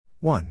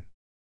1.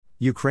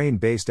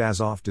 Ukraine-based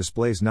Azov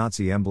displays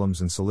Nazi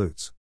emblems and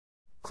salutes.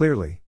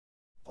 Clearly.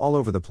 All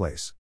over the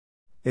place.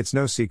 It's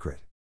no secret.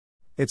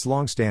 It's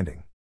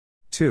long-standing.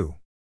 2.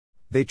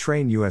 They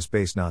train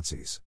US-based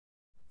Nazis.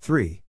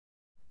 3.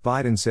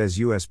 Biden says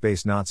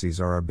US-based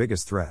Nazis are our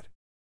biggest threat.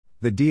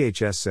 The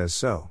DHS says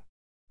so.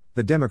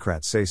 The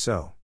Democrats say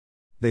so.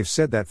 They've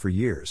said that for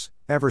years,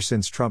 ever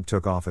since Trump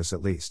took office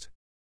at least.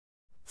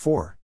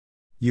 4.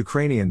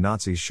 Ukrainian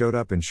Nazis showed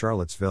up in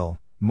Charlottesville,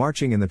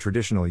 marching in the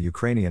traditional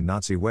Ukrainian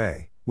Nazi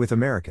way, with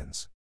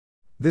Americans.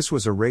 This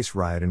was a race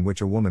riot in which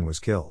a woman was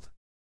killed.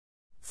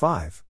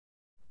 5.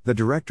 The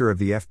director of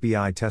the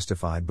FBI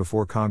testified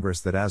before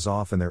Congress that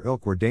Azov and their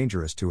ilk were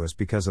dangerous to us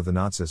because of the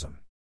Nazism.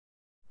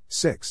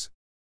 6.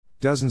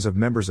 Dozens of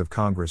members of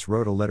Congress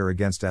wrote a letter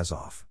against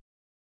Azov.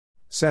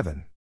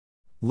 7.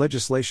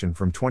 Legislation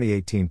from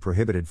 2018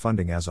 prohibited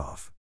funding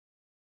Azov.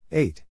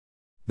 8.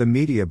 The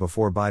media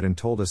before Biden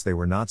told us they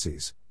were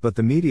Nazis, but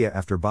the media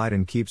after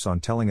Biden keeps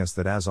on telling us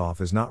that Azov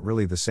is not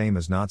really the same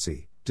as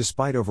Nazi,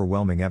 despite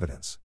overwhelming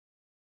evidence.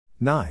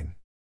 9.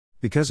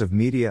 Because of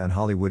media and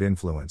Hollywood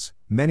influence,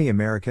 many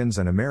Americans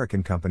and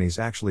American companies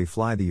actually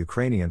fly the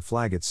Ukrainian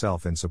flag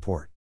itself in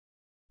support.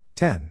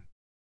 10.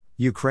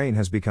 Ukraine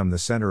has become the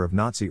center of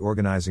Nazi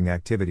organizing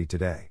activity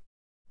today.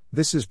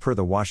 This is per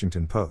the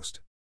Washington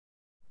Post.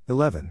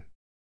 11.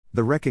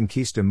 The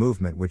Reconquista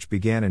movement, which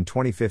began in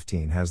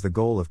 2015, has the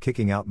goal of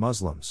kicking out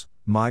Muslims,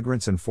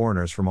 migrants and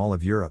foreigners from all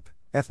of Europe,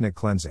 ethnic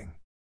cleansing.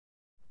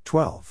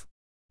 12.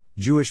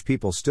 Jewish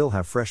people still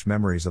have fresh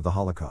memories of the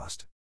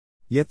Holocaust.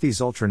 Yet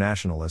these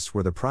ultranationalists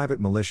were the private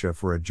militia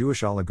for a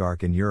Jewish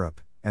oligarch in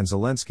Europe, and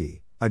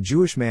Zelensky, a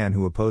Jewish man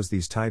who opposed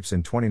these types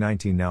in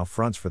 2019, now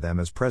fronts for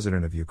them as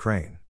president of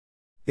Ukraine.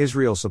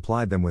 Israel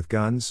supplied them with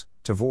guns,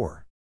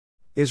 Tavor.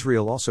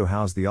 Israel also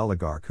housed the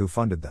oligarch who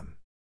funded them.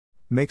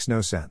 Makes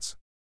no sense.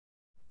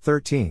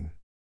 13.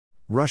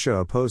 Russia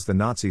opposed the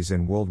Nazis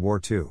in World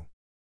War II.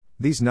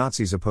 These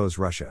Nazis oppose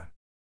Russia.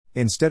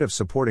 Instead of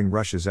supporting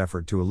Russia's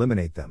effort to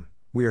eliminate them,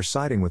 we are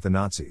siding with the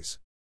Nazis.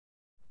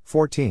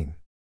 14.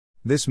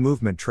 This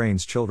movement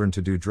trains children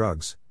to do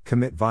drugs,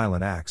 commit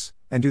violent acts,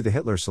 and do the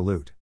Hitler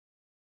salute.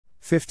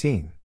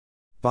 15.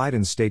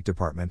 Biden's State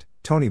Department,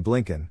 Tony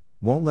Blinken,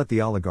 won't let the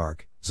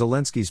oligarch,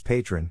 Zelensky's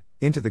patron,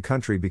 into the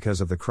country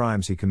because of the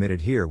crimes he committed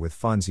here with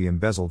funds he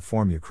embezzled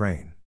from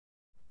Ukraine.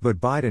 But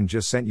Biden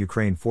just sent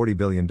Ukraine $40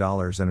 billion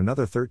and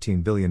another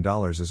 $13 billion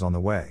is on the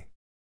way.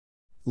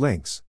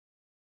 Links.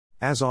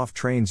 Azov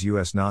trains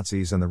U.S.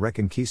 Nazis and the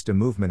Reconquista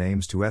movement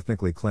aims to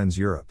ethnically cleanse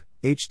Europe.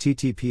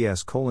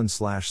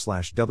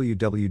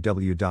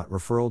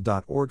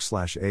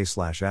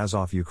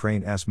 https://www.referral.org/a/Azov.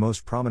 Ukraine's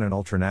most prominent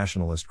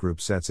ultranationalist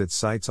group sets its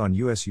sights on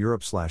U.S.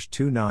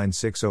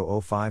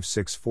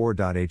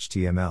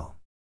 Europe/296005664.html.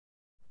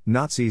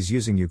 Nazis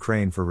using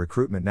Ukraine for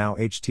recruitment now.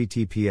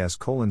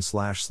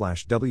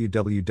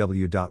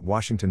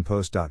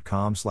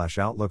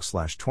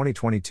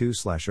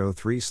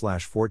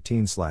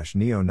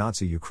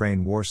 https://www.washingtonpost.com/outlook/2022/03/14/neo-Nazi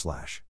Ukraine war/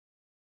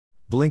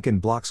 Blinken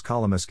blocks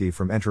Kolomoisky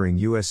from entering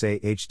USA.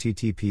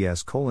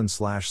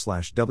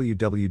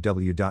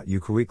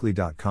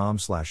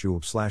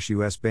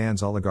 https://www.ukreweekly.com/us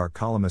bans oligarch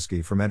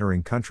Kolomoisky from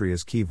entering country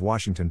as Kyiv,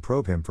 Washington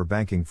probe him for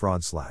banking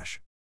fraud/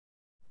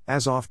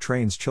 Azov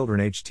trains children.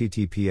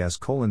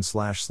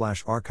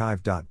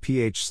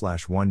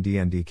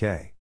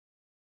 https://archive.ph/1dndk.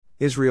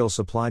 Israel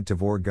supplied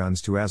Tavor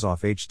guns to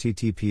Azov.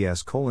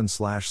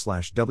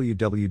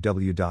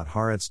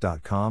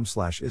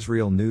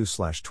 https://www.haaretz.com/Israel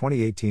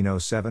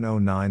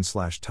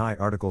news/2018-0709/Thai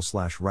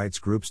article/rights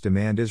groups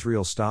demand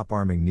Israel stop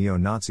arming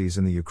neo-Nazis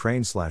in the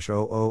Ukraine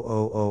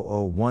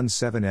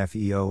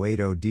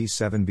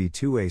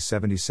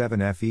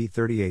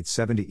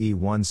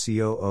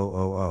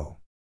 /00017FE080D7B2A77FE3870E1C000.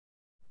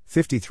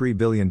 $53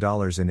 billion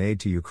in aid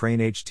to Ukraine.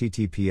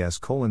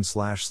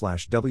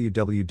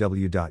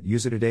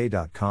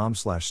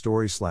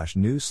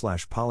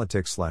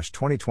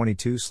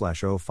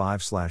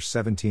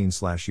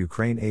 https://www.usatoday.com/story/news/politics/2022/05/17/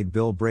 Ukraine aid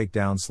bill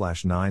breakdown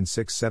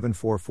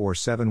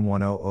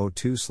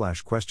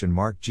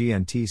 /967447100/?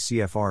 GNT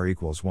CFR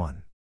 =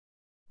 1.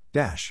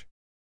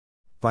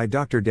 By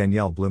Dr.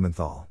 Danielle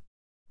Blumenthal.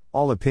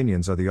 All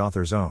opinions are the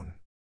author's own.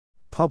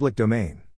 Public domain.